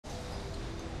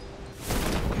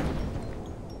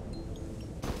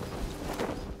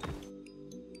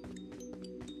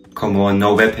Come on,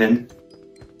 no weapon.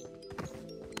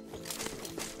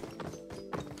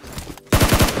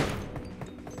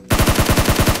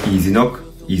 Easy knock,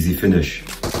 easy finish.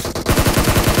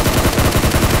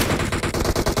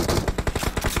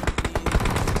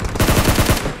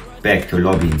 Back to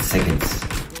lobby in seconds.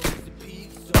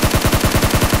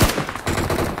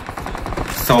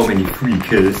 So many free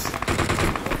kills.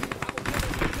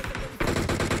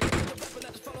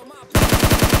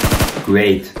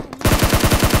 Great.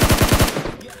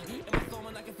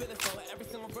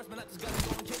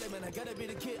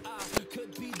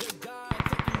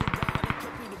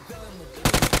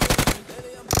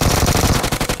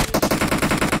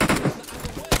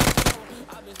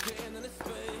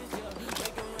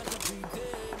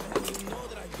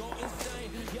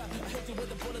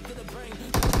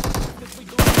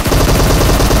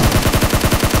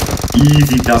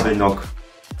 Easy double knock.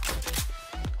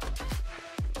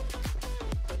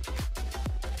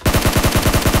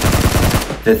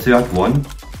 The third one.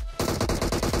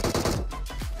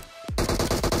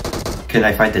 Can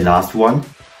I find the last one?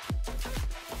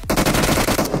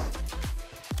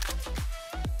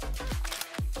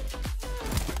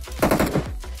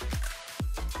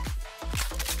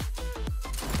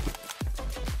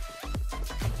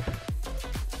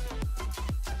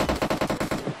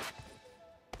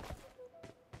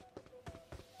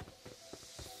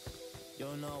 You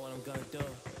don't know what I'm gonna do.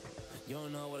 You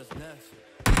don't know what is next.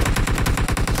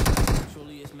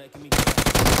 Truly it's making me.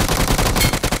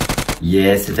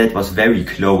 Yes, that was very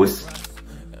close.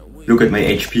 Look at my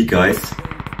HP, guys.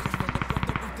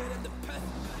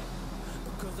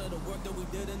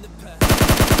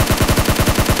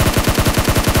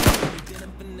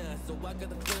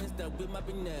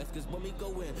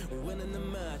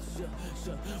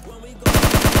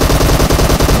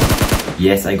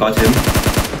 Yes, I got him.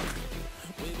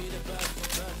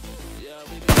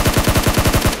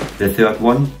 The third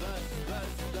one.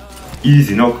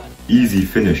 Easy knock, easy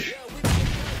finish.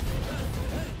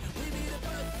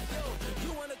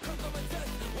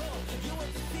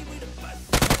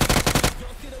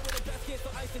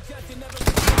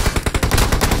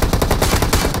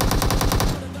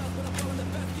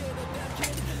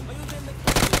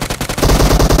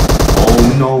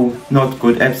 Oh no, not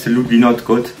good, absolutely not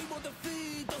good.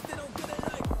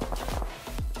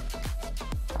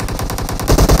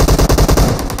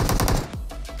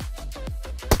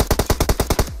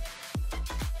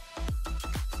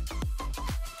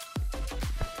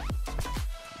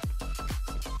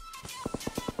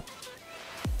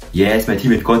 Yes, my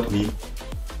teammate got me.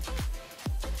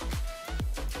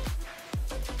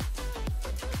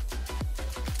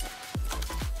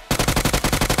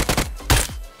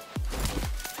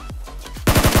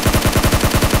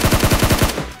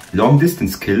 Long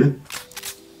distance kill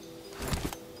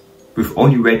with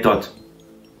only red dot.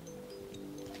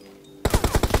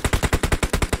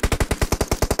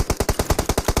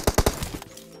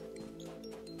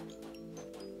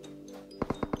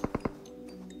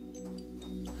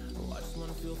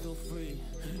 Feel free,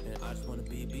 and I just wanna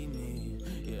be me.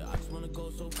 Yeah, I just wanna go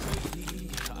so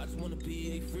crazy. I just wanna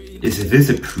be a free. Is this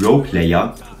a pro player?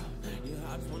 Yeah,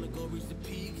 I just wanna go reach the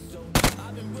peak. So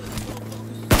I've been really focused.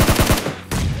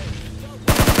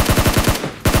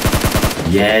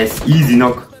 Yes, easy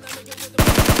knock.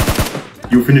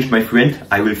 You finished my friend,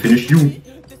 I will finish you.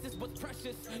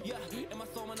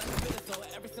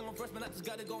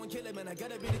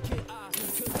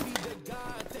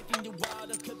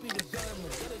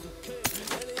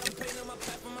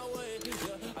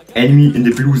 Enemy in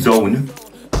the blue zone.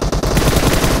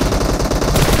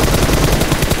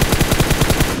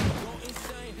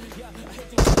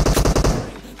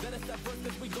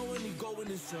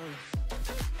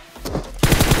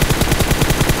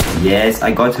 Yes,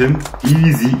 I got him.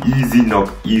 Easy, easy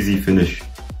knock, easy finish.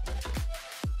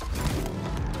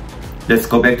 Let's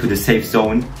go back to the safe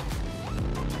zone.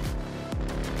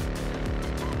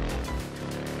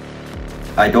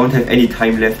 I don't have any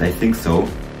time left, I think so.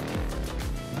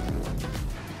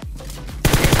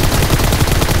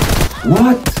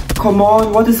 What? Come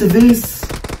on, what is this?